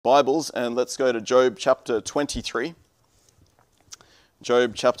Bibles and let's go to Job chapter 23.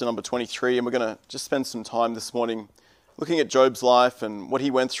 Job chapter number 23, and we're going to just spend some time this morning looking at Job's life and what he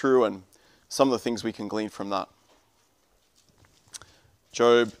went through and some of the things we can glean from that.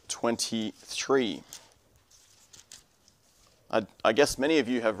 Job 23. I guess many of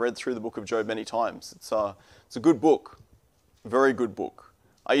you have read through the book of Job many times. It's a good book, very good book.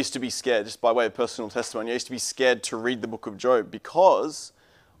 I used to be scared, just by way of personal testimony, I used to be scared to read the book of Job because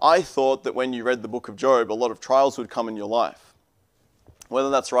I thought that when you read the book of Job, a lot of trials would come in your life.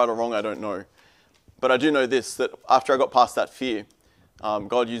 Whether that's right or wrong, I don't know. But I do know this, that after I got past that fear,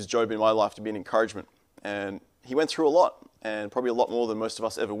 God used Job in my life to be an encouragement. And he went through a lot, and probably a lot more than most of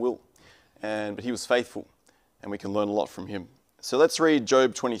us ever will. But he was faithful, and we can learn a lot from him. So let's read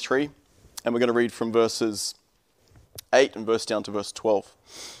Job 23, and we're going to read from verses 8 and verse down to verse 12.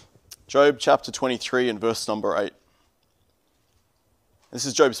 Job chapter 23 and verse number 8. This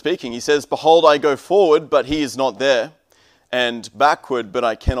is Job speaking. He says, "Behold, I go forward, but he is not there, and backward, but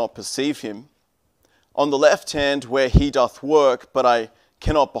I cannot perceive him. On the left hand where he doth work, but I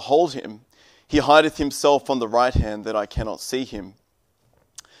cannot behold him. He hideth himself on the right hand, that I cannot see him.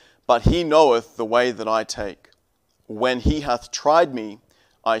 But he knoweth the way that I take. When he hath tried me,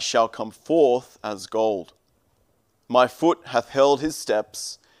 I shall come forth as gold. My foot hath held his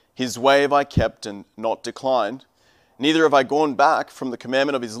steps, his way have I kept and not declined. Neither have I gone back from the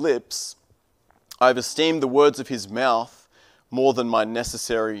commandment of his lips. I have esteemed the words of his mouth more than my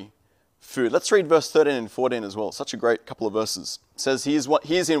necessary food." Let's read verse 13 and 14 as well. Such a great couple of verses. It says, he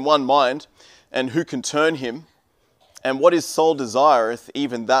is in one mind, and who can turn him? And what his soul desireth,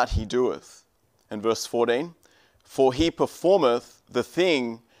 even that he doeth. And verse 14, "For he performeth the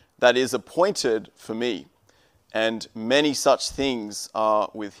thing that is appointed for me, and many such things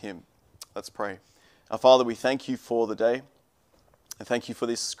are with him." Let's pray. Our Father, we thank you for the day. I thank you for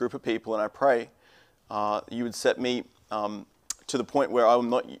this group of people, and I pray you would set me to the point where I am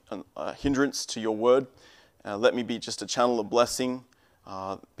not a hindrance to your word. Let me be just a channel of blessing.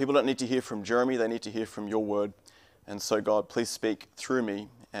 People don't need to hear from Jeremy, they need to hear from your word. And so, God, please speak through me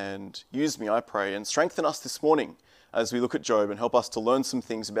and use me, I pray, and strengthen us this morning as we look at Job and help us to learn some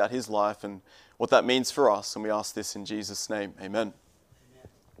things about his life and what that means for us. And we ask this in Jesus' name. Amen.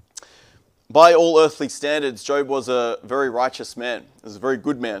 By all earthly standards, Job was a very righteous man. He was a very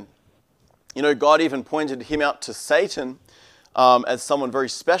good man. You know, God even pointed him out to Satan as someone very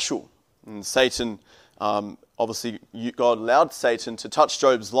special. And Satan, obviously, God allowed Satan to touch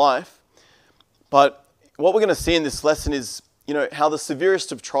Job's life. But what we're going to see in this lesson is, you know, how the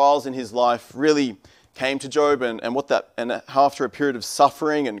severest of trials in his life really came to Job, and how after a period of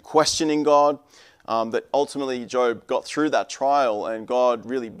suffering and questioning God, that ultimately Job got through that trial and God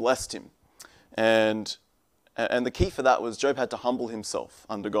really blessed him. And the key for that was Job had to humble himself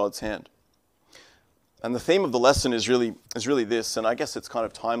under God's hand. And the theme of the lesson is really this, and I guess it's kind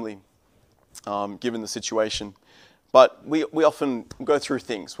of timely given the situation. But we often go through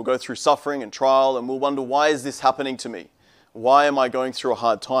things. We'll go through suffering and trial, and we'll wonder, why is this happening to me? Why am I going through a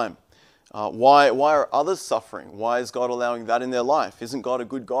hard time? Why are others suffering? Why is God allowing that in their life? Isn't God a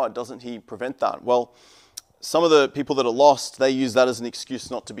good God? Doesn't he prevent that? Well, some of the people that are lost, they use that as an excuse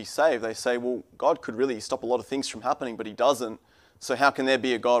not to be saved. They say, well, God could really stop a lot of things from happening, but he doesn't. So how can there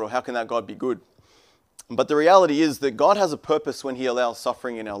be a God, or how can that God be good? But the reality is that God has a purpose when he allows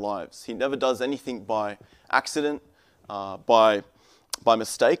suffering in our lives. He never does anything by accident, by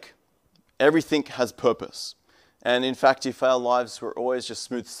mistake. Everything has purpose. And in fact, if our lives were always just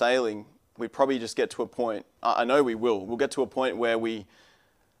smooth sailing, we'd probably just get to a point, I know we will, we'll get to a point where we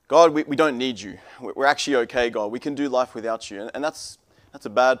don't need you. We're actually okay, God. We can do life without you. And that's a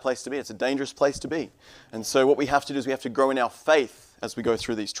bad place to be. It's a dangerous place to be. And so what we have to do is we have to grow in our faith as we go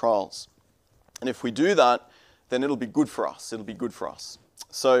through these trials. And if we do that, then it'll be good for us. It'll be good for us.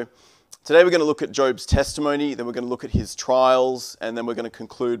 So today we're going to look at Job's testimony, then we're going to look at his trials, and then we're going to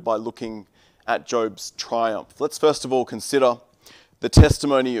conclude by looking at Job's triumph. Let's first of all consider the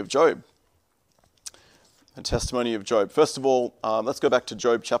testimony of Job. The testimony of Job. First of all, let's go back to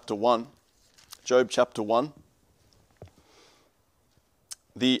Job chapter 1. Job chapter 1.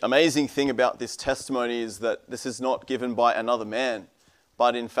 The amazing thing about this testimony is that this is not given by another man,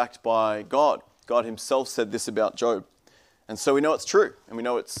 but in fact by God. God himself said this about Job. And so we know it's true, and we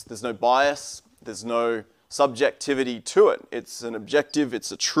know there's no bias, there's no subjectivity to it. It's an objective,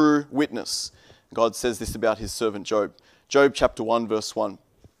 it's a true witness. God says this about his servant Job. Job chapter 1, verse 1.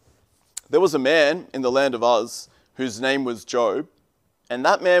 "There was a man in the land of Uz whose name was Job, and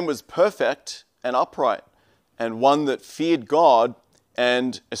that man was perfect and upright, and one that feared God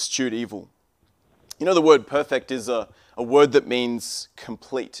and eschewed evil." You know, the word perfect is a a word that means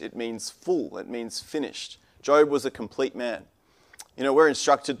complete. It means full. It means finished. Job was a complete man. You know, we're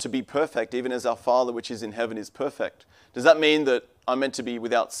instructed to be perfect, even as our Father which is in heaven is perfect. Does that mean that I'm meant to be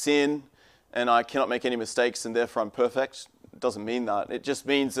without sin and I cannot make any mistakes and therefore I'm perfect? It doesn't mean that. It just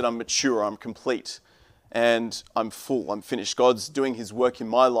means that I'm mature, I'm complete, and I'm full, I'm finished. God's doing his work in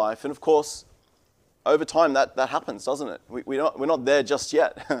my life. And of course, over time that happens, doesn't it? We're not there just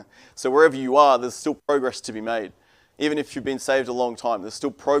yet. So wherever you are, there's still progress to be made. Even if you've been saved a long time, there's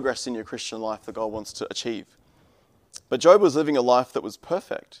still progress in your Christian life that God wants to achieve. But Job was living a life that was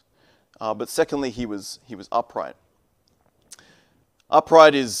perfect. But secondly, he was upright.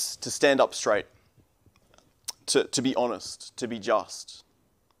 Upright is to stand up straight, to be honest, to be just,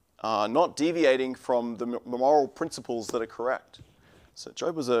 not deviating from the moral principles that are correct. So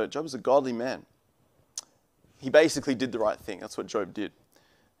Job was a godly man. He basically did the right thing. That's what Job did.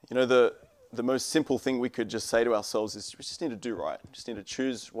 You know, the most simple thing we could just say to ourselves is we just need to do right. We just need to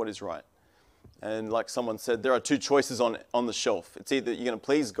choose what is right. And like someone said, there are two choices on the shelf. It's either you're going to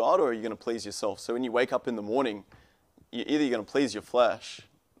please God or you're going to please yourself. So when you wake up in the morning, you're going to please your flesh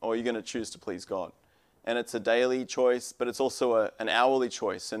or you're going to choose to please God. And it's a daily choice, but it's also an hourly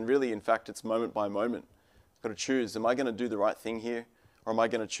choice. And really, in fact, it's moment by moment. I've got to choose, am I going to do the right thing here? Or am I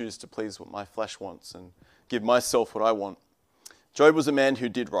going to choose to please what my flesh wants and give myself what I want? Job was a man who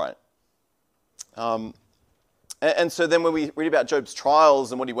did right. And so then when we read about Job's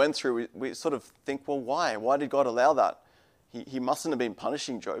trials and what he went through, we sort of think, well, why? Why did God allow that? He mustn't have been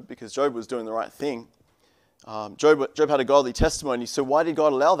punishing Job because Job was doing the right thing. Job had a godly testimony, so why did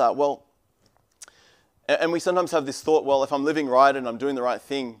God allow that? Well, and we sometimes have this thought, well, if I'm living right and I'm doing the right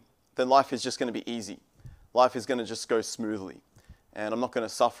thing, then life is just going to be easy. Life is going to just go smoothly. And I'm not going to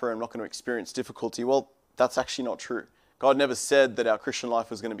suffer, I'm not going to experience difficulty. Well, that's actually not true. God never said that our Christian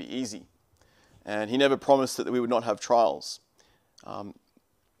life was going to be easy. And he never promised that we would not have trials.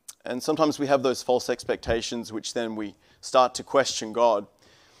 And sometimes we have those false expectations, which then we start to question God.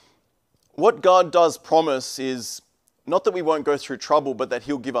 What God does promise is not that we won't go through trouble, but that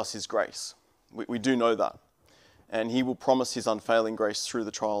he'll give us his grace. We do know that. And he will promise his unfailing grace through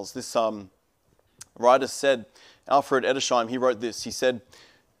the trials. This writer said, Alfred Edersheim, he wrote this. He said,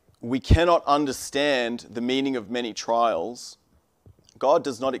 "We cannot understand the meaning of many trials. God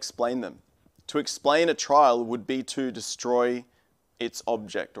does not explain them. To explain a trial would be to destroy its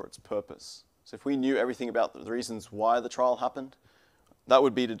object or its purpose." So if we knew everything about the reasons why the trial happened, that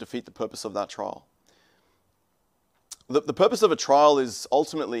would be to defeat the purpose of that trial. The purpose of a trial is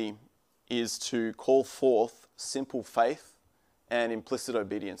ultimately to call forth simple faith and implicit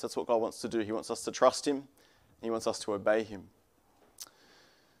obedience. That's what God wants to do. He wants us to trust him. He wants us to obey him.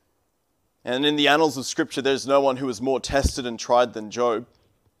 And in the annals of Scripture, there's no one who was more tested and tried than Job.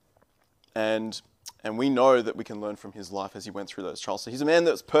 And we know that we can learn from his life as he went through those trials. So he's a man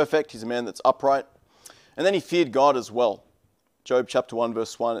that's perfect. He's a man that's upright. And then he feared God as well. Job chapter 1,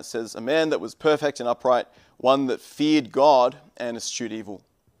 verse 1, it says, "A man that was perfect and upright, one that feared God and eschewed evil."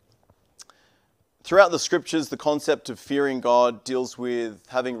 Throughout the Scriptures, the concept of fearing God deals with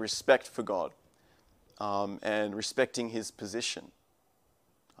having respect for God and respecting his position.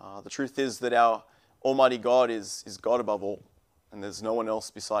 The truth is that our Almighty God is God above all, and there's no one else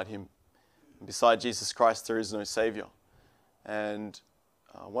beside him. Beside Jesus Christ, there is no Savior. And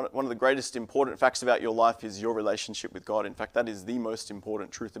one of the greatest important facts about your life is your relationship with God. In fact, that is the most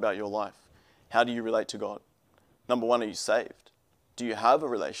important truth about your life. How do you relate to God? Number one, are you saved? Do you have a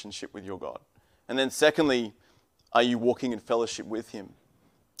relationship with your God? And then secondly, are you walking in fellowship with him?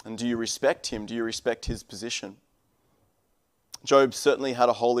 And do you respect him? Do you respect his position? Job certainly had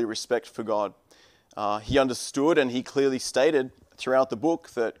a holy respect for God. He understood and he clearly stated throughout the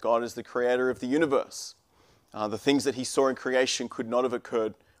book that God is the creator of the universe. The things that he saw in creation could not have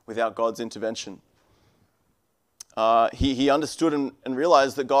occurred without God's intervention. He understood and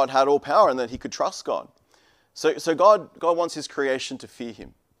realized that God had all power and that he could trust God. So God wants his creation to fear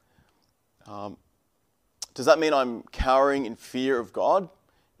him. Does that mean I'm cowering in fear of God?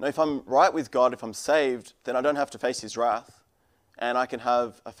 No, if I'm right with God, if I'm saved, then I don't have to face his wrath and I can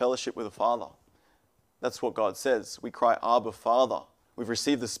have a fellowship with the Father. That's what God says. We cry, Abba, Father. We've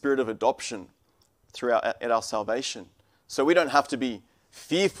received the spirit of adoption at our salvation. So we don't have to be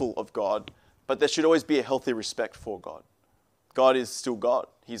fearful of God, but there should always be a healthy respect for God. God is still God.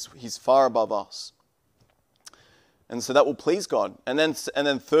 He's far above us. And so that will please God. And then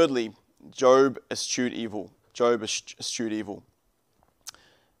thirdly, Job eschewed evil. Job eschewed evil.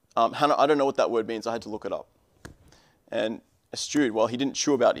 Hannah, I don't know what that word means. I had to look it up. And eschewed, well, he didn't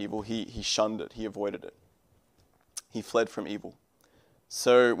chew about evil. He shunned it. He avoided it. He fled from evil.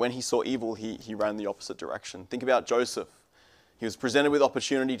 So when he saw evil, he ran the opposite direction. Think about Joseph. He was presented with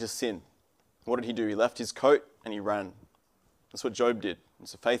opportunity to sin. What did he do? He left his coat and he ran. That's what Job did.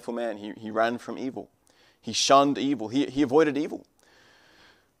 He's a faithful man. He ran from evil. He shunned evil. He avoided evil.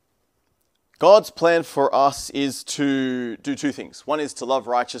 God's plan for us is to do two things. One is to love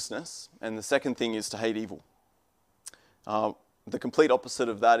righteousness, and the second thing is to hate evil. The complete opposite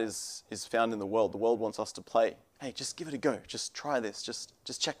of that is found in the world. The world wants us to play. Hey, just give it a go. Just try this. Just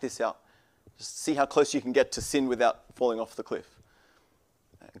check this out. Just see how close you can get to sin without falling off the cliff.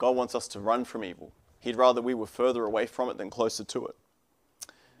 God wants us to run from evil. He'd rather we were further away from it than closer to it.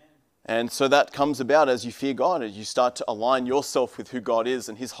 And so that comes about as you fear God, as you start to align yourself with who God is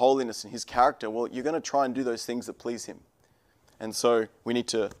and His holiness and His character. Well, you're going to try and do those things that please Him. And so we need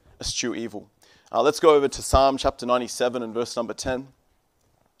to eschew evil. Let's go over to Psalm chapter 97 and verse number 10.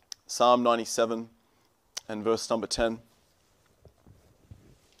 Psalm 97 and verse number 10.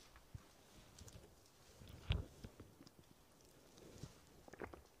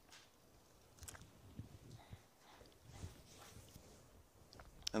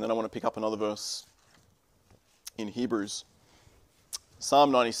 And then I want to pick up another verse in Hebrews.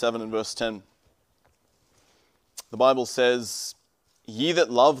 Psalm 97 and verse 10. The Bible says, "Ye that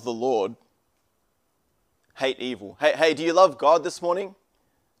love the Lord hate evil." Hey, do you love God this morning?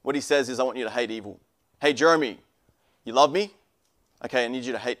 What he says is, I want you to hate evil. Hey, Jeremy, you love me? Okay, I need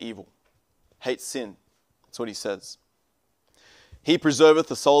you to hate evil. Hate sin. That's what he says. "He preserveth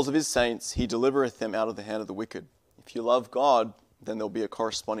the souls of his saints. He delivereth them out of the hand of the wicked." If you love God, then there'll be a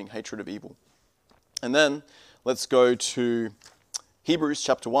corresponding hatred of evil. And then let's go to Hebrews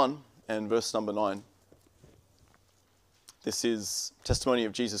chapter 1 and verse number 9. This is testimony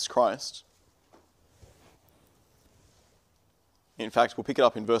of Jesus Christ. In fact, we'll pick it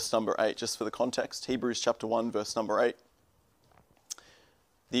up in verse number 8, just for the context. Hebrews chapter 1, verse number 8.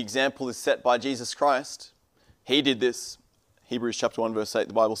 The example is set by Jesus Christ. He did this. Hebrews chapter 1, verse 8,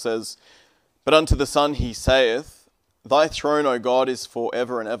 the Bible says, "But unto the Son he saith, Thy throne, O God, is for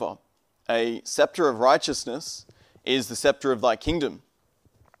ever and ever. A scepter of righteousness is the scepter of thy kingdom.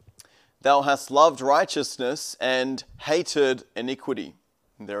 Thou hast loved righteousness and hated iniquity."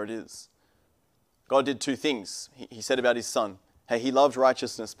 And there it is. God did two things. He said about his Son, hey, he loved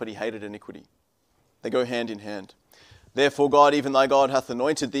righteousness, but he hated iniquity. They go hand in hand. "Therefore God, even thy God, hath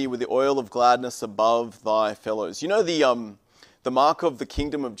anointed thee with the oil of gladness above thy fellows." You know the mark of the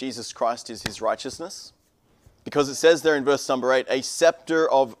kingdom of Jesus Christ is his righteousness? Because it says there in verse number 8, "A scepter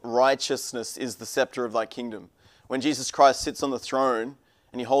of righteousness is the scepter of thy kingdom." When Jesus Christ sits on the throne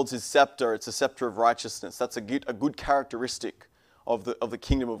and he holds his scepter, it's a scepter of righteousness. That's a good characteristic of the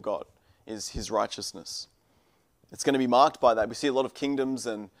kingdom of God, is his righteousness. It's going to be marked by that. We see a lot of kingdoms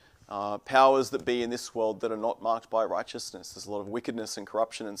and powers that be in this world that are not marked by righteousness. There's a lot of wickedness and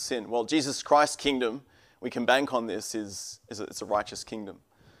corruption and sin. Well, Jesus Christ's kingdom, we can bank on this, it's a righteous kingdom.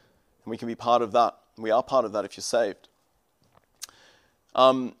 And we can be part of that. We are part of that if you're saved.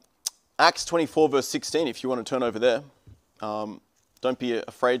 Acts 24 verse 16, if you want to turn over there. Don't be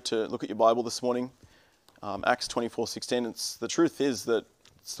afraid to look at your Bible this morning. Acts 24:16. The truth is that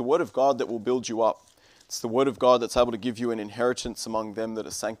it's the word of God that will build you up. It's the word of God that's able to give you an inheritance among them that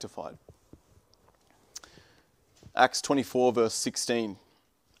are sanctified. Acts 24 verse 16.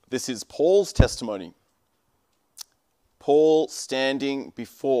 This is Paul's testimony. Paul standing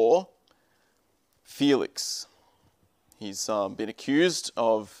before Felix. He's been accused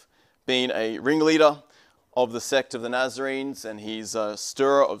of being a ringleader of the sect of the Nazarenes, and he's a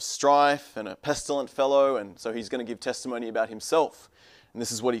stirrer of strife and a pestilent fellow, and so he's going to give testimony about himself. And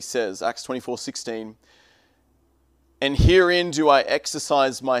this is what he says, Acts 24:16. "And herein do I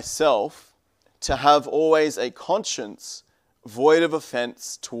exercise myself to have always a conscience void of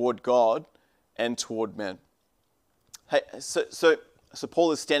offense toward God and toward men." Hey, so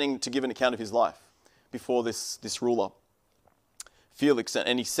Paul is standing to give an account of his life before this ruler, Felix,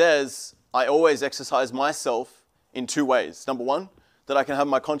 and he says, I always exercise myself in two ways. Number one, that I can have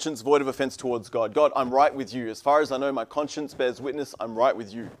my conscience void of offense towards God. God, I'm right with you. As far as I know, my conscience bears witness, I'm right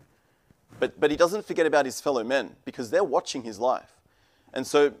with you. But he doesn't forget about his fellow men, because they're watching his life. And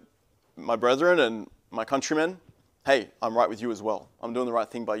so, my brethren and my countrymen, hey, I'm right with you as well. I'm doing the right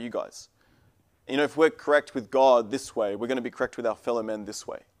thing by you guys. You know, if we're correct with God this way, we're going to be correct with our fellow men this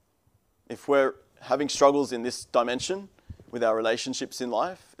way. If we're having struggles in this dimension with our relationships in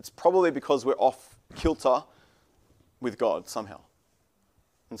life, it's probably because we're off kilter with God somehow.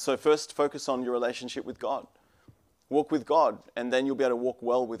 And so first, focus on your relationship with God. Walk with God, and then you'll be able to walk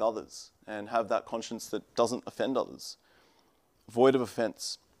well with others and have that conscience that doesn't offend others. Void of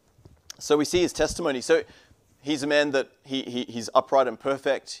offense. So we see his testimony. So He's a man that he's upright and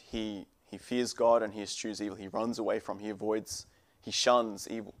perfect. He fears God and he eschews evil. He runs away from, he avoids, he shuns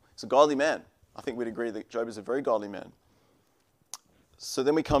evil. He's a godly man. I think we'd agree that Job is a very godly man. So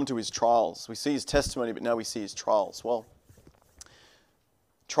then we come to his trials. We see his testimony, but now we see his trials. Well,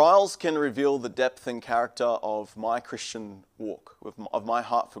 trials can reveal the depth and character of my Christian walk, of my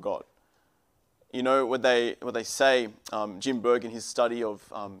heart for God. You know, what they say, Jim Berg in his study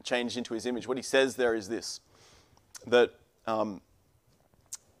of Change into His Image, what he says there is this, that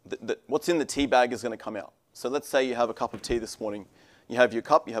what's in the tea bag is going to come out. So let's say you have a cup of tea this morning. You have your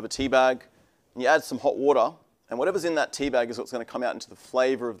cup, you have a tea bag, and you add some hot water, and whatever's in that tea bag is what's going to come out into the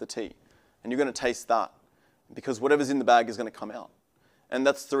flavor of the tea. And you're going to taste that, because whatever's in the bag is going to come out. And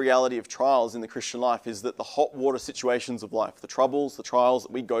that's the reality of trials in the Christian life, is that the hot water situations of life, the troubles, the trials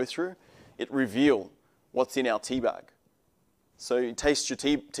that we go through, it reveal what's in our tea bag. So you taste your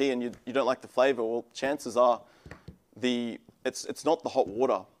tea and you don't like the flavor, well, chances are it's not the hot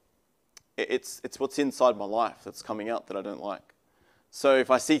water. It's what's inside my life that's coming out that I don't like. So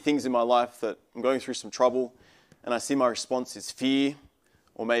if I see things in my life that I'm going through some trouble, and I see my response is fear,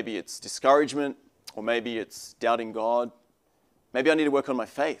 or maybe it's discouragement, or maybe it's doubting God, maybe I need to work on my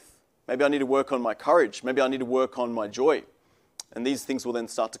faith. Maybe I need to work on my courage. Maybe I need to work on my joy. And these things will then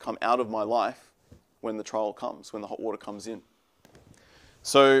start to come out of my life when the trial comes, when the hot water comes in.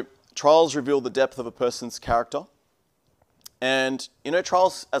 So trials reveal the depth of a person's character. And you know,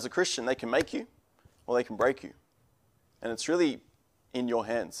 trials as a Christian, they can make you or they can break you. And it's really in your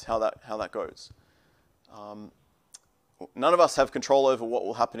hands how that goes. None of us have control over what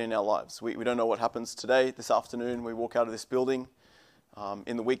will happen in our lives. We don't know what happens today, this afternoon. We walk out of this building.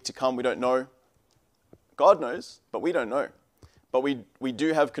 In the week to come, we don't know. God knows, but we don't know. But we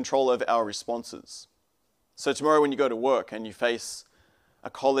do have control over our responses. So tomorrow when you go to work and you face a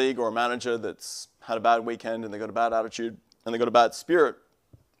colleague or a manager that's had a bad weekend and they've got a bad attitude and they've got a bad spirit,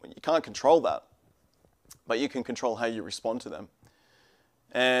 well, you can't control that. But you can control how you respond to them.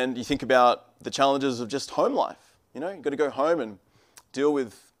 And you think about the challenges of just home life. You know, you've got to go home and deal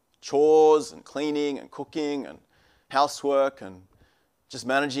with chores and cleaning and cooking and housework and just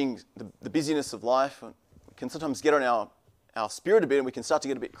managing the busyness of life. And we can sometimes get on our spirit a bit and we can start to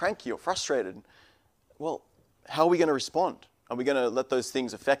get a bit cranky or frustrated. Well, how are we going to respond? Are we going to let those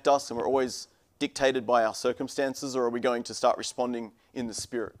things affect us and we're always dictated by our circumstances, or are we going to start responding in the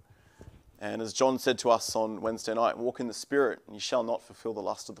Spirit? And as John said to us on Wednesday night, walk in the Spirit and you shall not fulfill the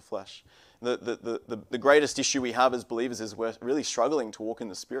lust of the flesh. The greatest issue we have as believers is we're really struggling to walk in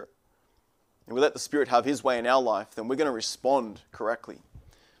the Spirit. And we let the Spirit have His way in our life, then we're going to respond correctly.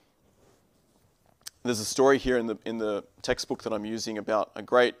 There's a story here in the textbook that I'm using about a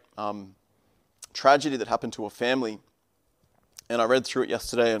great tragedy that happened to a family. And I read through it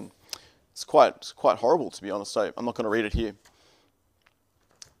yesterday, and it's quite horrible, to be honest. I'm not going to read it here.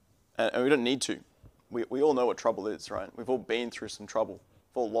 And we don't need to. We all know what trouble is, right? We've all been through some trouble.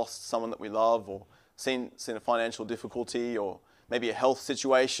 We've all lost someone that we love, or seen a financial difficulty, or maybe a health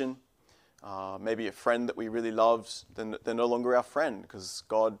situation, maybe a friend that we really loved, then they're no longer our friend because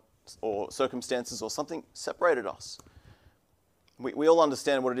God or circumstances or something separated us. We all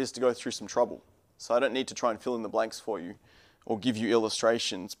understand what it is to go through some trouble. So I don't need to try and fill in the blanks for you or give you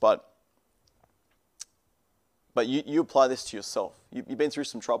illustrations, but you apply this to yourself. You've been through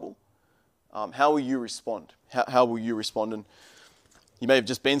some trouble. How will you respond? How will you respond? And you may have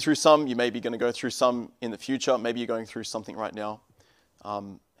just been through some. You may be going to go through some in the future. Maybe you're going through something right now.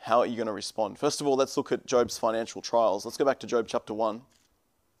 How are you going to respond? First of all, let's look at Job's financial trials. Let's go back to Job chapter 1.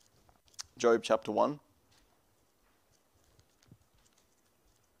 Job chapter 1.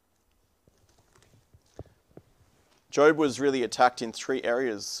 Job was really attacked in three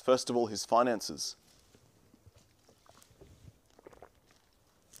areas. First of all, his finances.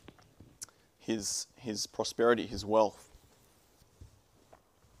 His prosperity, his wealth.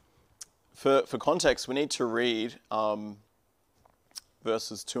 For context, we need to read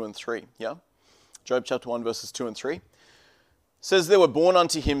verses 2 and 3. Yeah? Job chapter 1, verses 2 and 3. It says, there were born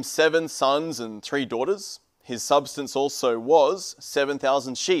unto him 7 sons and 3 daughters. His substance also was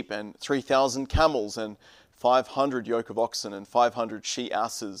 7,000 sheep and 3,000 camels and 500 yoke of oxen and 500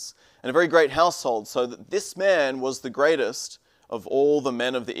 she-asses, and a very great household, so that this man was the greatest of all the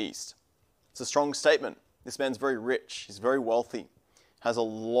men of the East. It's a strong statement. This man's very rich. He's very wealthy. Has a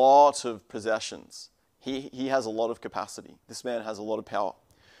lot of possessions. He has a lot of capacity. This man has a lot of power.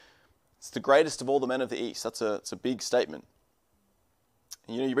 It's the greatest of all the men of the East. It's a big statement.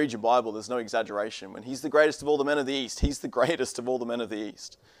 And you read your Bible, there's no exaggeration. When he's the greatest of all the men of the East, he's the greatest of all the men of the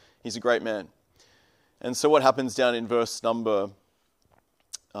East. He's a great man. And so what happens down in verse number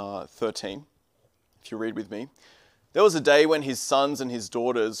 13? if you read with me. There was a day when his sons and his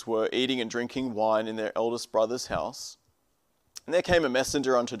daughters were eating and drinking wine in their eldest brother's house. And there came a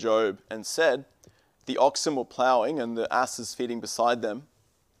messenger unto Job and said, the oxen were ploughing and the asses feeding beside them.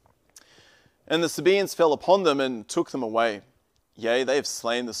 And the Sabaeans fell upon them and took them away. Yea, they have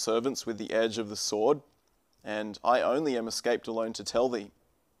slain the servants with the edge of the sword, and I only am escaped alone to tell thee.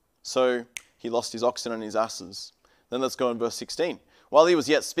 So he lost his oxen and his asses. Then let's go in verse 16. While he was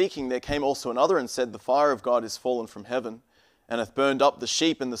yet speaking, there came also another and said, the fire of God is fallen from heaven, and hath burned up the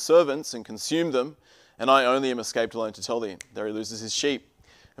sheep and the servants, and consumed them, and I only am escaped alone to tell thee. There he loses his sheep.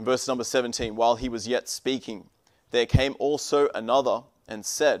 And verse number 17, while he was yet speaking, there came also another and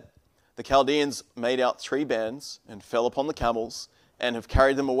said, the Chaldeans made out 3 bands, and fell upon the camels, and have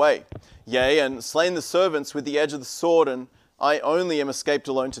carried them away. Yea, and slain the servants with the edge of the sword, and I only am escaped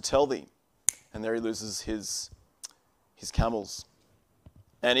alone to tell thee. And there he loses his camels.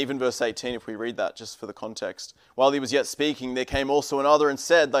 And even verse 18, if we read that just for the context. While he was yet speaking, there came also another and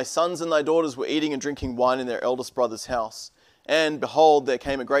said, thy sons and thy daughters were eating and drinking wine in their eldest brother's house. And behold, there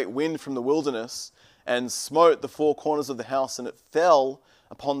came a great wind from the wilderness, and smote the 4 corners of the house, and it fell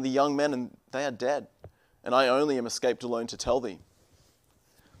upon the young men, and they are dead. And I only am escaped alone to tell thee.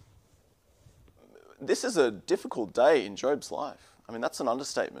 This is a difficult day in Job's life. I mean, that's an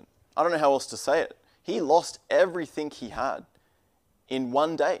understatement. I don't know how else to say it. He lost everything he had in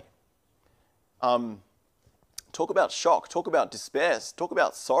one day. Talk about shock, talk about despair, talk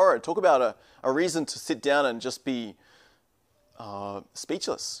about sorrow, talk about a reason to sit down and just be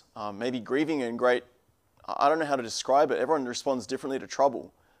speechless, maybe grieving in great, I don't know how to describe it. Everyone responds differently to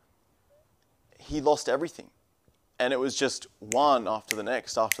trouble. He lost everything. And it was just one after the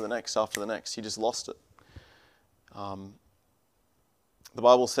next, after the next, after the next. He just lost it. The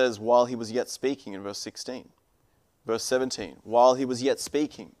Bible says, while he was yet speaking in verse 16. Verse 17, while he was yet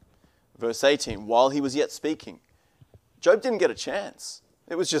speaking. Verse 18, while he was yet speaking. Job didn't get a chance.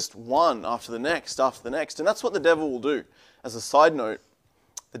 It was just one after the next, after the next. And that's what the devil will do. As a side note,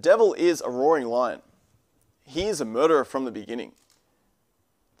 the devil is a roaring lion. He is a murderer from the beginning.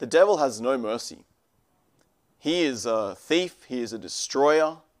 The devil has no mercy. He is a thief. He is a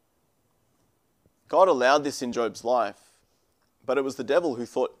destroyer. God allowed this in Job's life. But it was the devil who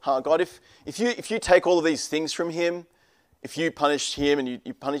thought, God, if you take all of these things from him, if you punish him and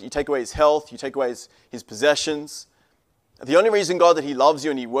you take away his health, you take away his possessions, the only reason, God, that he loves you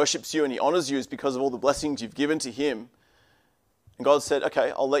and he worships you and he honors you is because of all the blessings you've given to him. And God said,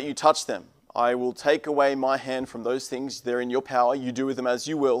 okay, I'll let you touch them. I will take away my hand from those things. They're in your power. You do with them as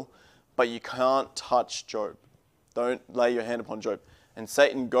you will, but you can't touch Job. Don't lay your hand upon Job. And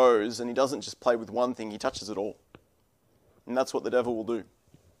Satan goes and he doesn't just play with one thing, he touches it all. And that's what the devil will do.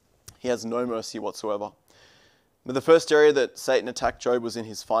 He has no mercy whatsoever. But the first area that Satan attacked Job was in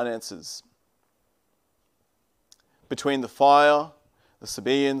his finances. Between the fire, the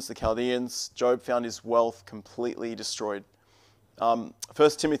Sabaeans, the Chaldeans, Job found his wealth completely destroyed. 1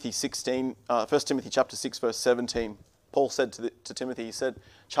 Timothy chapter 6, verse 17, Paul said to Timothy, he said,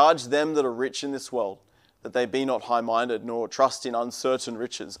 charge them that are rich in this world, that they be not high-minded, nor trust in uncertain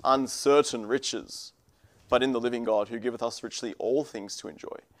riches, but in the living God, who giveth us richly all things to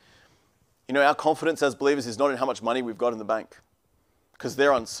enjoy. You know, our confidence as believers is not in how much money we've got in the bank, because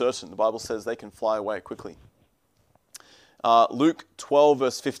they're uncertain. The Bible says they can fly away quickly. Luke 12,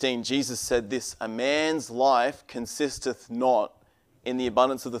 verse 15, Jesus said this, a man's life consisteth not in the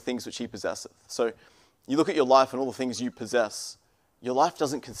abundance of the things which he possesseth. So you look at your life and all the things you possess, your life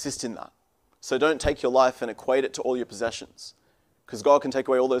doesn't consist in that. So don't take your life and equate it to all your possessions, because God can take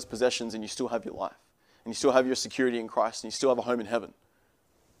away all those possessions and you still have your life. And you still have your security in Christ, and you still have a home in heaven.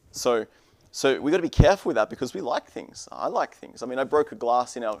 So we've got to be careful with that, because we like things. I like things. I mean, I broke a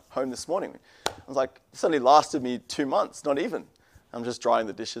glass in our home this morning. I was like, this only lasted me 2 months, not even. I'm just drying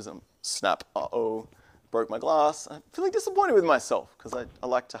the dishes and snap, broke my glass. I'm feeling disappointed with myself, because I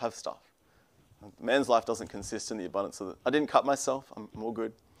like to have stuff. Man's life doesn't consist in the abundance of it. I didn't cut myself. I'm all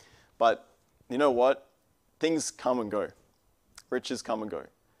good. But you know what? Things come and go. Riches come and go.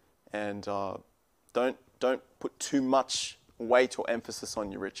 And don't put too much weight or emphasis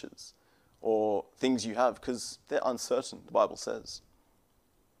on your riches or things you have, because they're uncertain, the Bible says.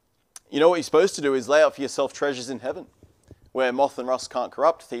 You know what you're supposed to do is lay out for yourself treasures in heaven, where moth and rust can't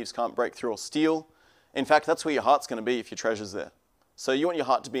corrupt, thieves can't break through or steal. In fact, that's where your heart's going to be if your treasure's there. So you want your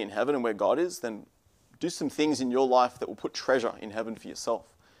heart to be in heaven and where God is, then do some things in your life that will put treasure in heaven for yourself,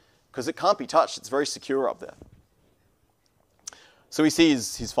 because it can't be touched. It's very secure up there. So we see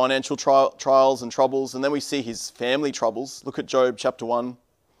his financial trials and troubles, and then we see his family troubles. Look at Job chapter 1,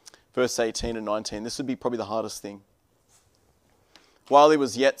 verse 18 and 19. This would be probably the hardest thing. While he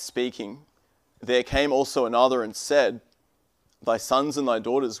was yet speaking, there came also another and said, thy sons and thy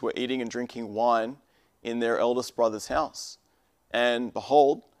daughters were eating and drinking wine in their eldest brother's house. And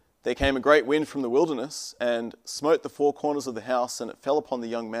behold, there came a great wind from the wilderness and smote the four corners of the house, and it fell upon the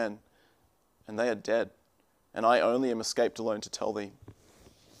young men, and they are dead. And I only am escaped alone to tell thee.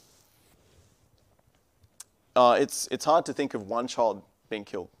 It's hard to think of one child being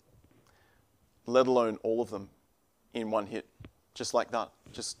killed, let alone all of them in one hit, just like that,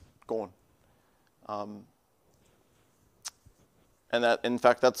 just gone. And that, in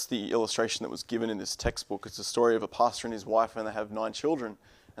fact, that's the illustration that was given in this textbook. It's a story of a pastor and his wife, and they have 9 children,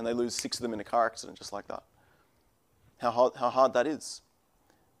 and they lose 6 of them in a car accident, just like that. How hard that is.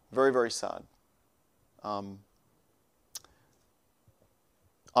 Very, very sad. I'm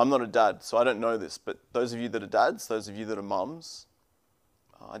not a dad, so I don't know this, but those of you that are dads, those of you that are mums,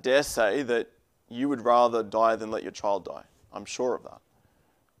 I dare say that you would rather die than let your child die. I'm sure of that.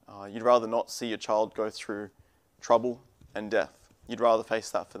 You'd rather not see your child go through trouble and death. You'd rather face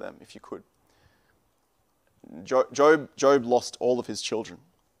that for them if you could. Job lost all of his children.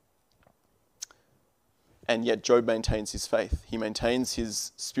 And yet Job maintains his faith. He maintains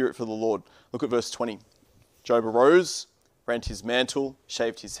his spirit for the Lord. Look at verse 20. Job arose, rent his mantle,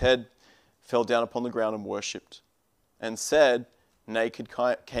 shaved his head, fell down upon the ground and worshipped, and said, naked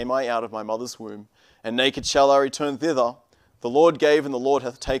came I out of my mother's womb, and naked shall I return thither. The Lord gave and the Lord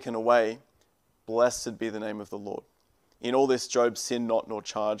hath taken away. Blessed be the name of the Lord. In all this, Job sinned not nor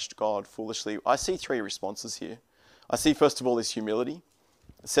charged God foolishly. I see 3 responses here. I see, first of all, his humility.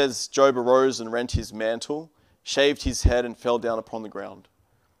 It says, Job arose and rent his mantle, shaved his head, and fell down upon the ground.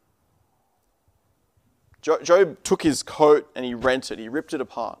 Job took his coat and he rent it. He ripped it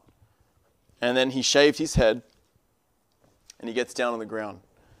apart. And then he shaved his head and he gets down on the ground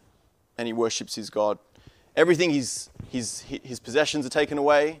and he worships his God. Everything, his possessions are taken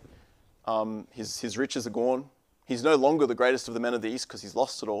away. His riches are gone. He's no longer the greatest of the men of the East because he's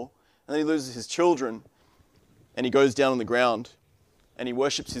lost it all. And then he loses his children and he goes down on the ground and he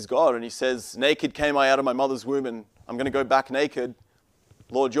worships his God and he says, naked came I out of my mother's womb and I'm going to go back naked.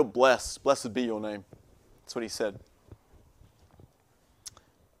 Lord, you're blessed. Blessed be your name. That's what he said.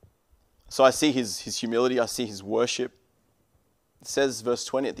 So I see his humility. I see his worship. It says, verse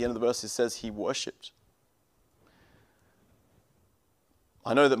 20, at the end of the verse, it says he worshipped.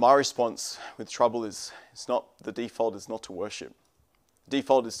 I know that my response with trouble is, the default is not to worship. The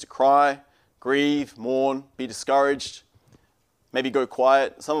default is to cry, grieve, mourn, be discouraged, maybe go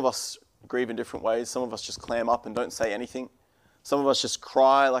quiet. Some of us grieve in different ways. Some of us just clam up and don't say anything. Some of us just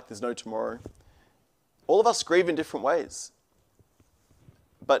cry like there's no tomorrow. All of us grieve in different ways.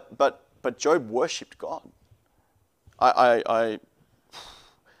 But Job worshipped God. I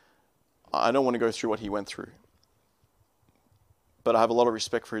don't want to go through what he went through. But I have a lot of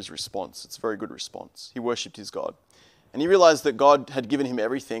respect for his response. It's a very good response. He worshipped his God. And he realized that God had given him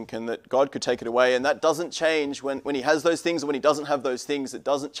everything and that God could take it away. And that doesn't change when he has those things and when he doesn't have those things. It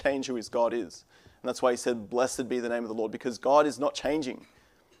doesn't change who his God is. And that's why he said, blessed be the name of the Lord, because God is not changing.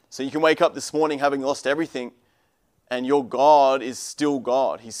 So you can wake up this morning having lost everything and your God is still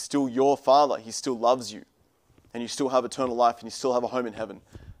God. He's still your Father. He still loves you. And you still have eternal life and you still have a home in heaven.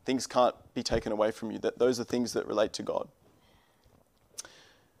 Things can't be taken away from you. Those are things that relate to God.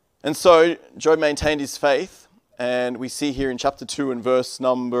 And so Job maintained his faith, and we see here in chapter 2 and verse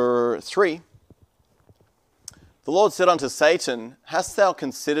number 3, the Lord said unto Satan, hast thou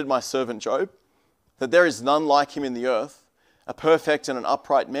considered my servant Job, that there is none like him in the earth, a perfect and an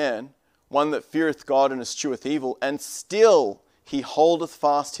upright man, one that feareth God and escheweth evil, and still he holdeth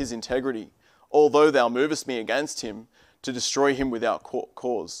fast his integrity, although thou movest me against him to destroy him without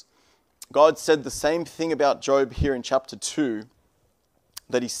cause. God said the same thing about Job here in chapter 2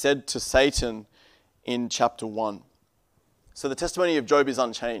 that he said to Satan in chapter 1. So the testimony of Job is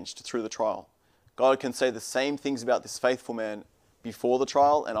unchanged through the trial. God can say the same things about this faithful man before the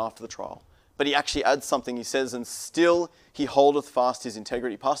trial and after the trial. But he actually adds something. He says, and still he holdeth fast his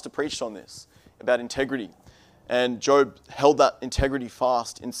integrity. Pastor preached on this, about integrity. And Job held that integrity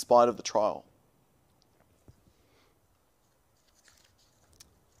fast in spite of the trial.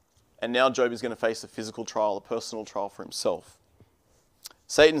 And now Job is going to face a physical trial, a personal trial for himself.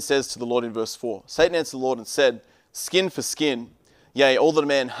 Satan says to the Lord in verse 4, Satan answered the Lord and said, skin for skin, yea, all that a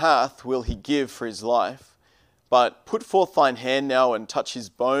man hath will he give for his life. But put forth thine hand now and touch his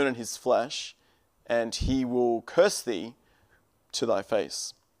bone and his flesh, and he will curse thee to thy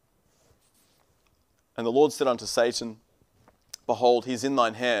face. And the Lord said unto Satan, behold, he is in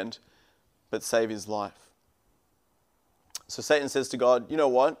thine hand, but save his life. So Satan says to God, you know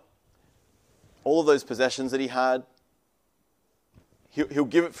what? All of those possessions that he had, he'll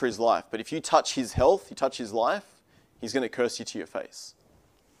give it for his life. But if you touch his health, you touch his life, he's going to curse you to your face.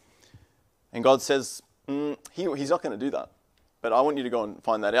 And God says, he's not going to do that. But I want you to go and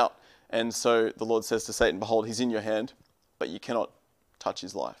find that out. And so the Lord says to Satan, behold, he's in your hand, but you cannot touch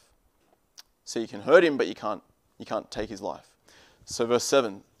his life. So you can hurt him, but you can't take his life. So verse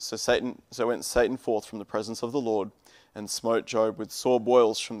 7, so went Satan forth from the presence of the Lord, and smote Job with sore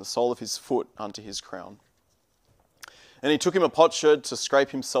boils from the sole of his foot unto his crown. And he took him a potsherd to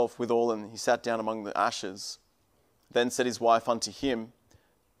scrape himself withal, and he sat down among the ashes. Then said his wife unto him,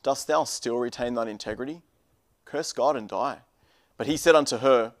 dost thou still retain thine integrity? Curse God and die. But he said unto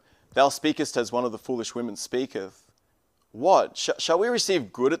her, thou speakest as one of the foolish women speaketh. What? Shall we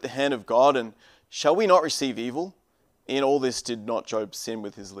receive good at the hand of God, and shall we not receive evil? In all this did not Job sin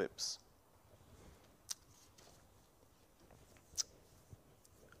with his lips.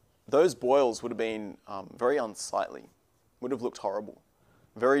 Those boils would have been very unsightly, would have looked horrible,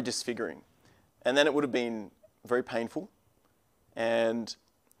 very disfiguring. And then it would have been very painful. And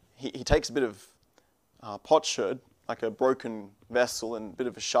he takes a bit of potsherd, like a broken vessel and a bit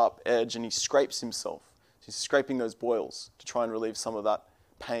of a sharp edge, and he scrapes himself. He's scraping those boils to try and relieve some of that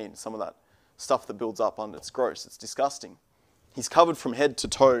pain, some of that stuff that builds up under. It's gross, it's disgusting. He's covered from head to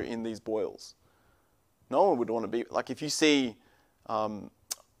toe in these boils. No one would want to be, like if you see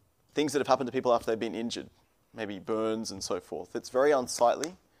things that have happened to people after they've been injured, maybe burns and so forth, it's very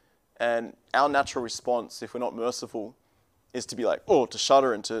unsightly. And our natural response, if we're not merciful, is to be like, oh, to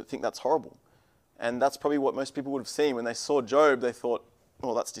shudder and to think that's horrible. And that's probably what most people would have seen. When they saw Job, they thought,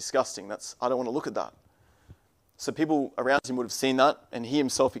 oh, that's disgusting. I don't want to look at that. So people around him would have seen that, and he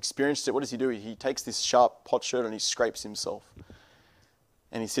himself experienced it. What does he do? He takes this sharp potsherd and he scrapes himself.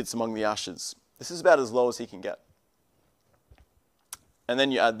 And he sits among the ashes. This is about as low as he can get. And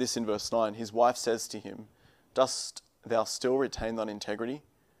then you add this in verse 9. His wife says to him, dost thou still retain thine integrity?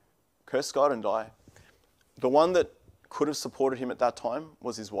 Curse God and die. The one that could have supported him at that time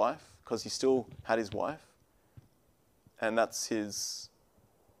was his wife, because he still had his wife. And that's his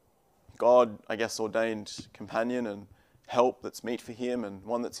God, I guess, ordained companion and help that's meet for him, and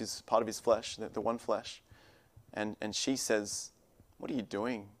one that's his part of his flesh, the one flesh. And she says, what are you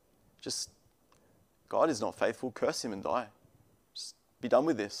doing? Just, God is not faithful. Curse him and die. Just be done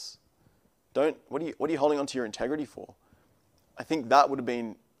with this. What are you holding on to your integrity for? I think that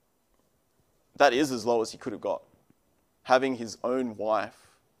is as low as he could have got. Having his own wife,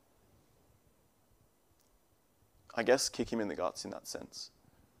 I guess, kick him in the guts in that sense,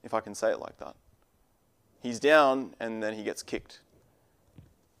 if I can say it like that. He's down and then he gets kicked.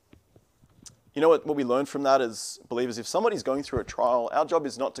 You know what we learn from that as believers? If somebody's going through a trial, our job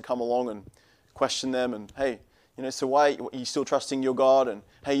is not to come along and question them and, hey, so why are you still trusting your God? And,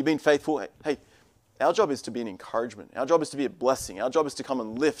 hey, you've been faithful. Hey, our job is to be an encouragement. Our job is to be a blessing. Our job is to come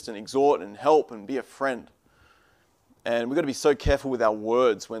and lift and exhort and help and be a friend. And we've got to be so careful with our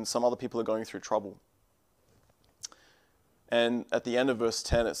words when some other people are going through trouble. And at the end of verse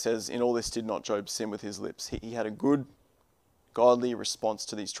 10, it says, in all this did not Job sin with his lips. He had a good, godly response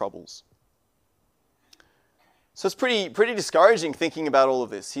to these troubles. So it's pretty discouraging thinking about all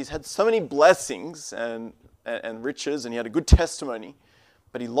of this. He's had so many blessings and riches, and he had a good testimony,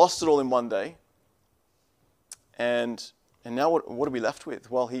 but he lost it all in one day. And now what are we left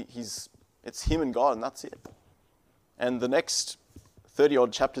with? Well, it's him and God, and that's it. And the next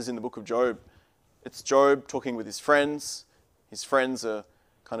 30-odd chapters in the book of Job, it's Job talking with his friends. His friends are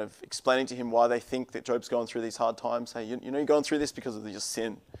kind of explaining to him why they think that Job's going through these hard times. Hey, you're going through this because of your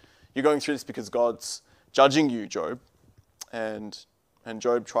sin. You're going through this because God's judging you, Job. And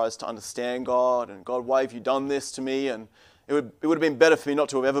Job tries to understand God. And God, why have you done this to me? And it would have been better for me not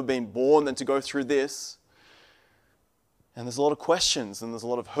to have ever been born than to go through this. And there's a lot of questions, and there's a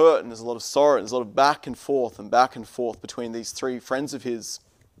lot of hurt, and there's a lot of sorrow, and there's a lot of back and forth between these three friends of his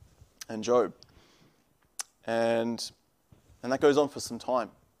and Job. And that goes on for some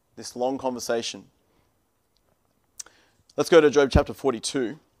time, this long conversation. Let's go to Job chapter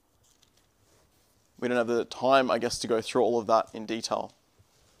 42. We don't have the time, I guess, to go through all of that in detail.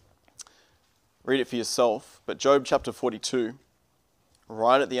 Read it for yourself. But Job chapter 42,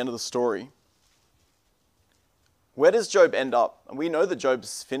 right at the end of the story, where does Job end up? And we know that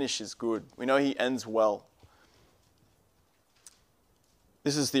Job's finish is good. We know he ends well.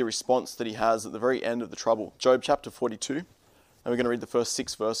 This is the response that he has at the very end of the trouble. Job chapter 42, and we're going to read the first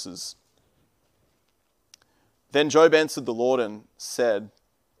 6 verses. Then Job answered the Lord and said,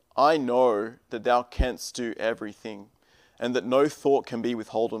 I know that thou canst do everything, and that no thought can be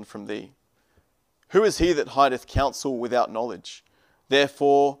withholden from thee. Who is he that hideth counsel without knowledge?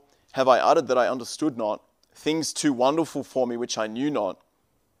 Therefore have I uttered that I understood not, things too wonderful for me which I knew not.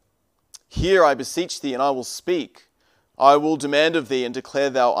 Hear, I beseech thee, and I will speak. I will demand of thee, and declare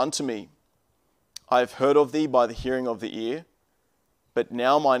thou unto me. I have heard of thee by the hearing of the ear, but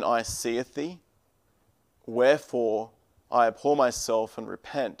now mine eye seeth thee. Wherefore I abhor myself and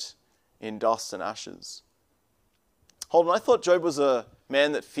repent in dust and ashes. Hold on, I thought Job was a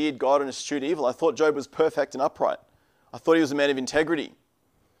man that feared God and eschewed evil. I thought Job was perfect and upright. I thought he was a man of integrity.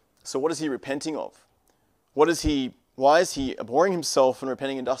 So what is he repenting of? Why is he abhorring himself and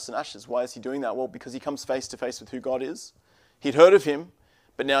repenting in dust and ashes? Why is he doing that? Well, because he comes face to face with who God is. He'd heard of him,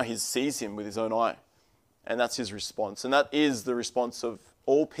 but now he sees him with his own eye. And that's his response. And that is the response of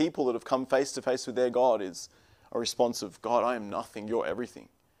all people that have come face to face with their God, is a response of, God, I am nothing, you're everything.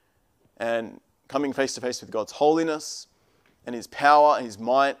 And coming face to face with God's holiness and his power and his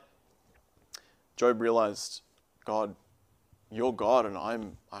might, Job realized, God, you're God, and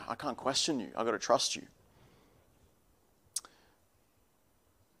I can't question you. I've got to trust you.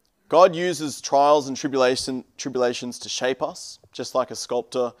 God uses trials and tribulations to shape us, just like a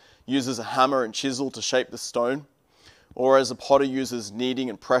sculptor uses a hammer and chisel to shape the stone, or as a potter uses kneading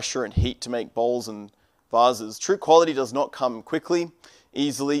and pressure and heat to make bowls and vases. True quality does not come quickly,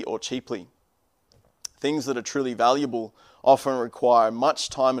 easily, or cheaply. Things that are truly valuable often require much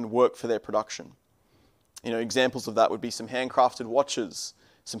time and work for their production. Examples of that would be some handcrafted watches,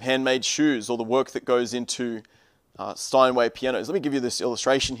 some handmade shoes, or the work that goes into Steinway pianos. Let me give you this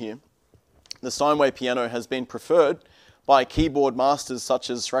illustration here. The Steinway piano has been preferred by keyboard masters such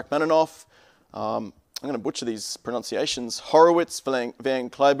as Rachmaninoff, I'm going to butcher these pronunciations, Horowitz, Van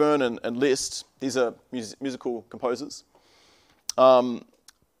Cliburn, and Liszt. These are musical composers. The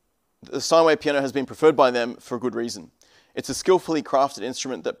Steinway piano has been preferred by them for a good reason. It's a skillfully crafted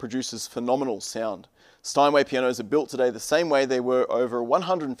instrument that produces phenomenal sound. Steinway pianos are built today the same way they were over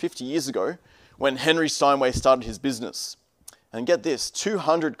 150 years ago when Henry Steinway started his business. And get this,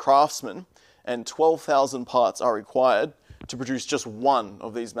 200 craftsmen and 12,000 parts are required to produce just one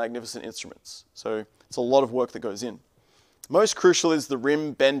of these magnificent instruments. So it's a lot of work that goes in. Most crucial is the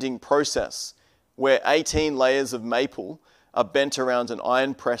rim bending process, where 18 layers of maple are bent around an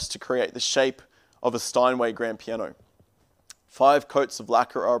iron press to create the shape of a Steinway grand piano. 5 coats of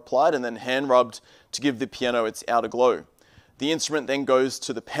lacquer are applied and then hand rubbed to give the piano its outer glow. The instrument then goes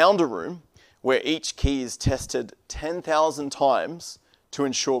to the pounder room, where each key is tested 10,000 times to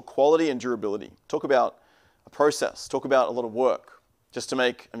ensure quality and durability. Talk about a process, talk about a lot of work just to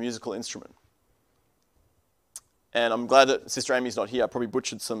make a musical instrument. And I'm glad that Sister Amy's not here. I probably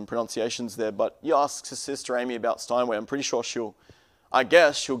butchered some pronunciations there, but you ask Sister Amy about Steinway, I'm pretty sure she'll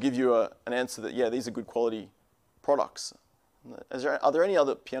give you an answer that, yeah, these are good quality products. Are there any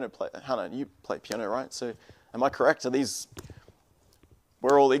other piano players? Hannah, you play piano, right? So am I correct?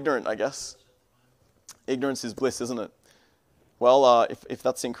 We're all ignorant, I guess. Ignorance is bliss, isn't it? Well, if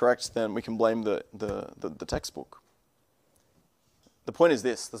that's incorrect, then we can blame the textbook. The point is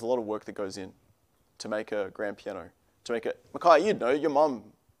this: there's a lot of work that goes in to make a grand piano. Mackay, you'd know, your mum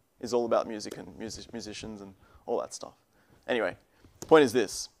is all about music and musicians and all that stuff. Anyway, the point is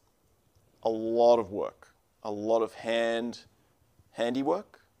this: a lot of work, a lot of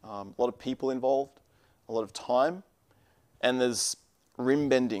handiwork, a lot of people involved, a lot of time, and there's rim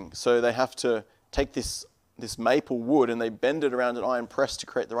bending. So they have to take this maple wood and they bend it around an iron press to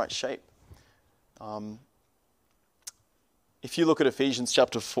create the right shape. If you look at Ephesians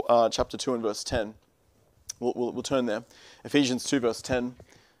chapter 2 and verse 10, we'll turn there. Ephesians 2 verse 10.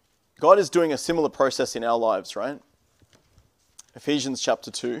 God is doing a similar process in our lives, right? Ephesians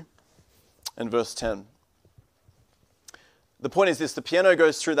chapter 2 and verse 10. The point is this: the piano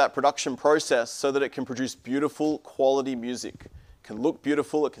goes through that production process so that it can produce beautiful quality music. It can look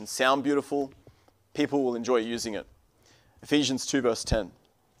beautiful, it can sound beautiful. People will enjoy using it. Ephesians 2 verse 10.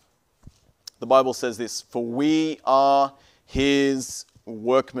 The Bible says this: "For we are his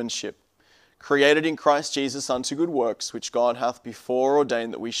workmanship, created in Christ Jesus unto good works, which God hath before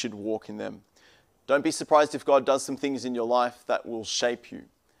ordained that we should walk in them." Don't be surprised if God does some things in your life that will shape you,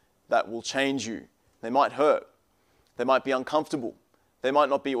 that will change you. They might hurt. They might be uncomfortable. They might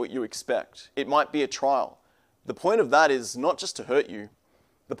not be what you expect. It might be a trial. The point of that is not just to hurt you.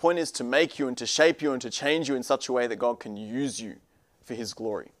 The point is to make you and to shape you and to change you in such a way that God can use you for his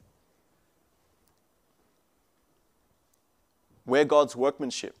glory. We're God's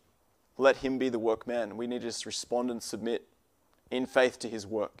workmanship. Let him be the workman. We need to just respond and submit in faith to his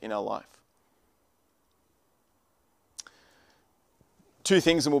work in our life. 2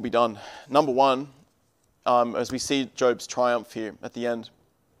 things and we'll be done. Number 1, as we see Job's triumph here at the end,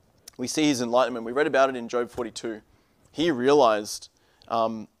 we see his enlightenment. We read about it in Job 42. He realized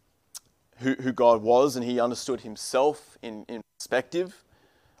who God was, and he understood himself in perspective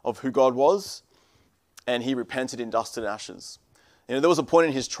of who God was, and he repented in dust and ashes. There was a point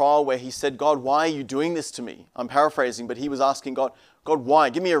in his trial where he said, God, why are you doing this to me? I'm paraphrasing, but he was asking God, why?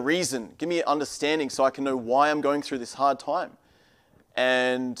 Give me a reason. Give me an understanding so I can know why I'm going through this hard time.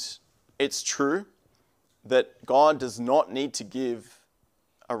 And it's true that God does not need to give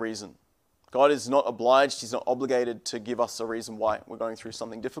a reason. God is not obliged, he's not obligated to give us a reason why we're going through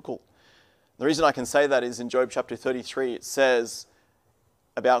something difficult. The reason I can say that is in Job chapter 33, it says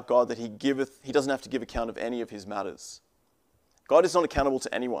about God that he doesn't have to give account of any of his matters. God is not accountable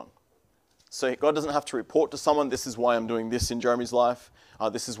to anyone. So God doesn't have to report to someone, this is why I'm doing this in Jeremy's life.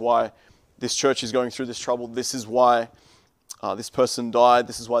 This is why this church is going through this trouble. This is why this person died.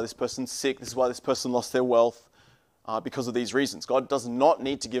 This is why this person's sick. This is why this person lost their wealth because of these reasons. God does not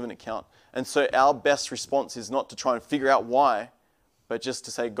need to give an account. And so our best response is not to try and figure out why, but just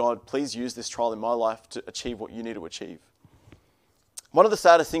to say, God, please use this trial in my life to achieve what you need to achieve. One of the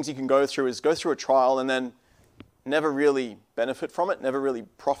saddest things you can go through is go through a trial and then never really benefit from it, never really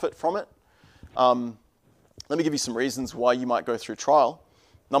profit from it. Let me give you some reasons why you might go through trial.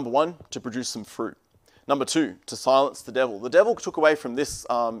 Number one, to produce some fruit. Number two, to silence the devil. The devil took away from this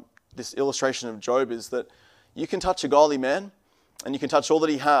illustration of Job is that you can touch a godly man and you can touch all that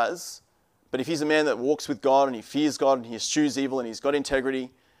he has, but if he's a man that walks with God and he fears God and he eschews evil and he's got integrity,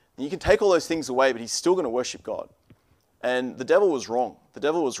 then you can take all those things away, but he's still going to worship God. And the devil was wrong. The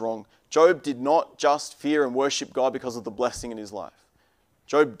devil was wrong. Job did not just fear and worship God because of the blessing in his life.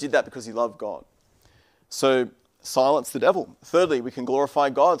 Job did that because he loved God. So silence the devil. Thirdly, we can glorify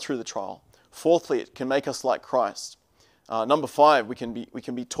God through the trial. Fourthly, it can make us like Christ. Number five, we can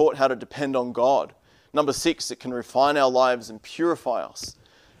be taught how to depend on God. Number six, it can refine our lives and purify us.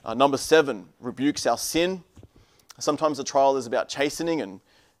 Number seven, rebukes our sin. Sometimes the trial is about chastening, and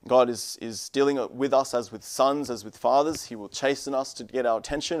God is dealing with us as with sons, as with fathers. He will chasten us to get our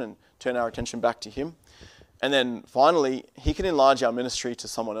attention and turn our attention back to him. And then finally, he can enlarge our ministry to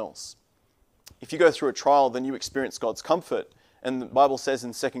someone else. If you go through a trial, then you experience God's comfort. And the Bible says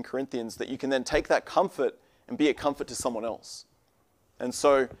in 2 Corinthians that you can then take that comfort and be a comfort to someone else. And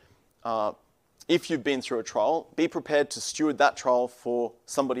so if you've been through a trial, be prepared to steward that trial for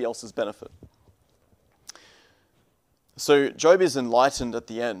somebody else's benefit. So Job is enlightened at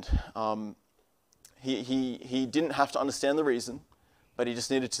the end. He didn't have to understand the reason, but he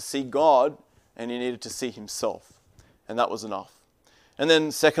just needed to see God and he needed to see himself. And that was enough. And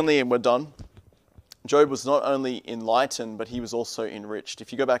then secondly, and we're done, Job was not only enlightened, but he was also enriched.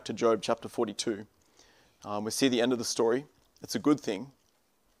 If you go back to Job chapter 42, we see the end of the story. It's a good thing.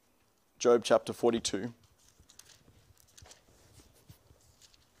 Job chapter 42.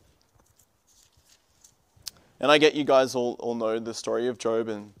 And I get you guys all know the story of Job,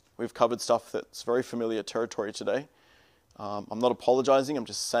 and we've covered stuff that's very familiar territory today. I'm not apologizing, I'm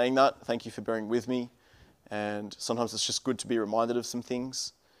just saying that. Thank you for bearing with me. And sometimes it's just good to be reminded of some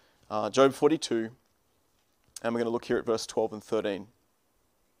things. Job 42, and we're going to look here at verse 12 and 13.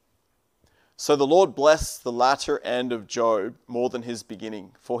 So the Lord blessed the latter end of Job more than his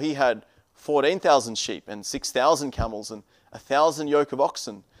beginning, for he had 14,000 sheep and 6,000 camels and 1,000 yoke of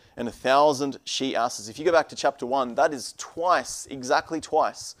oxen and 1,000 she-asses. If you go back to chapter 1, that is exactly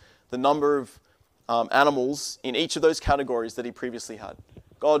twice, the number of animals in each of those categories that he previously had.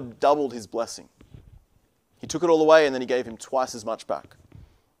 God doubled his blessing. He took it all away and then he gave him twice as much back.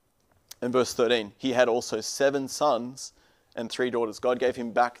 In verse 13, he had also 7 sons and 3 daughters. God gave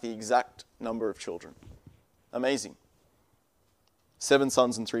him back the exact number of children. Amazing. 7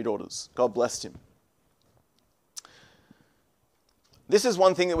 sons and 3 daughters. God blessed him. This is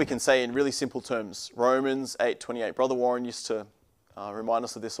one thing that we can say in really simple terms. Romans 8:28. Brother Warren used to remind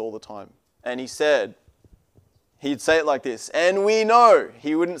us of this all the time. And he said, he'd say it like this, and we know.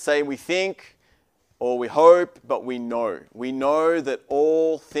 He wouldn't say we think or we hope, but we know. We know that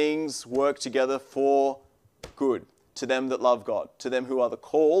all things work together for good to them that love God, to them who are the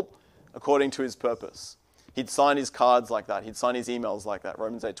called according to his purpose. He'd sign his cards like that. He'd sign his emails like that,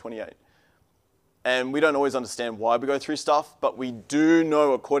 Romans 8:28. And we don't always understand why we go through stuff, but we do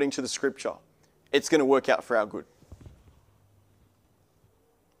know, according to the scripture, it's going to work out for our good.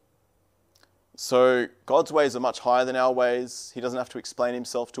 So God's ways are much higher than our ways. He doesn't have to explain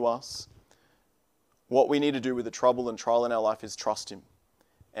himself to us. What we need to do with the trouble and trial in our life is trust him.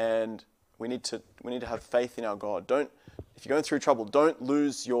 And we need to have faith in our God. If you're going through trouble, don't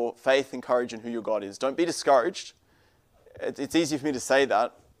lose your faith and courage in who your God is. Don't be discouraged. It's easy for me to say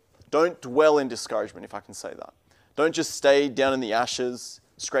that. Don't dwell in discouragement, if I can say that. Don't just stay down in the ashes,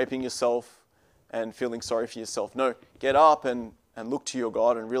 scraping yourself and feeling sorry for yourself. No, get up and and look to your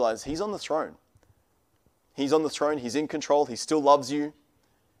God and realize he's on the throne. He's on the throne. He's in control. He still loves you.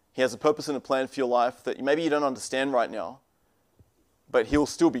 He has a purpose and a plan for your life that maybe you don't understand right now, but he'll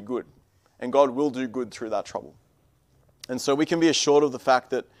still be good. And God will do good through that trouble. And so we can be assured of the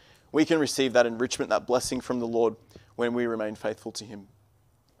fact that we can receive that enrichment, that blessing from the Lord when we remain faithful to him.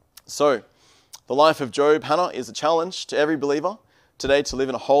 So, the life of Job, Hannah, is a challenge to every believer today to live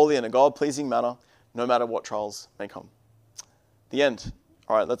in a holy and a God-pleasing manner, no matter what trials may come. The end.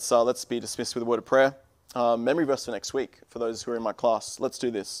 All right, let's be dismissed with a word of prayer. Memory verse for next week, for those who are in my class. Let's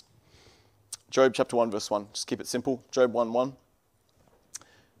do this. Job chapter 1, verse 1. Just keep it simple. Job 1:1.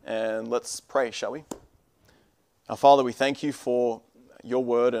 And let's pray, shall we? Our Father, we thank you for your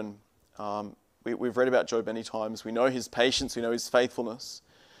word, and we've read about Job many times. We know his patience, we know his faithfulness.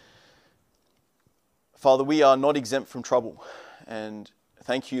 Father, we are not exempt from trouble, and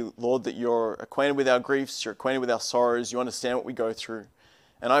thank you, Lord, that you're acquainted with our griefs, you're acquainted with our sorrows, you understand what we go through.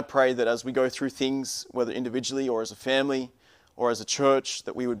 And I pray that as we go through things, whether individually or as a family or as a church,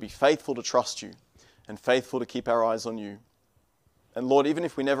 that we would be faithful to trust you and faithful to keep our eyes on you. And Lord, even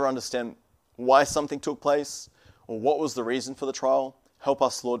if we never understand why something took place or what was the reason for the trial, help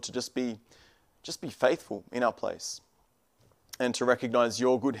us, Lord, to just be faithful in our place and to recognize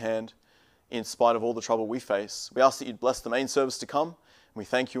your good hand in spite of all the trouble we face. We ask that you'd bless the main service to come, and we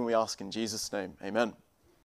thank you and we ask in Jesus' name. Amen.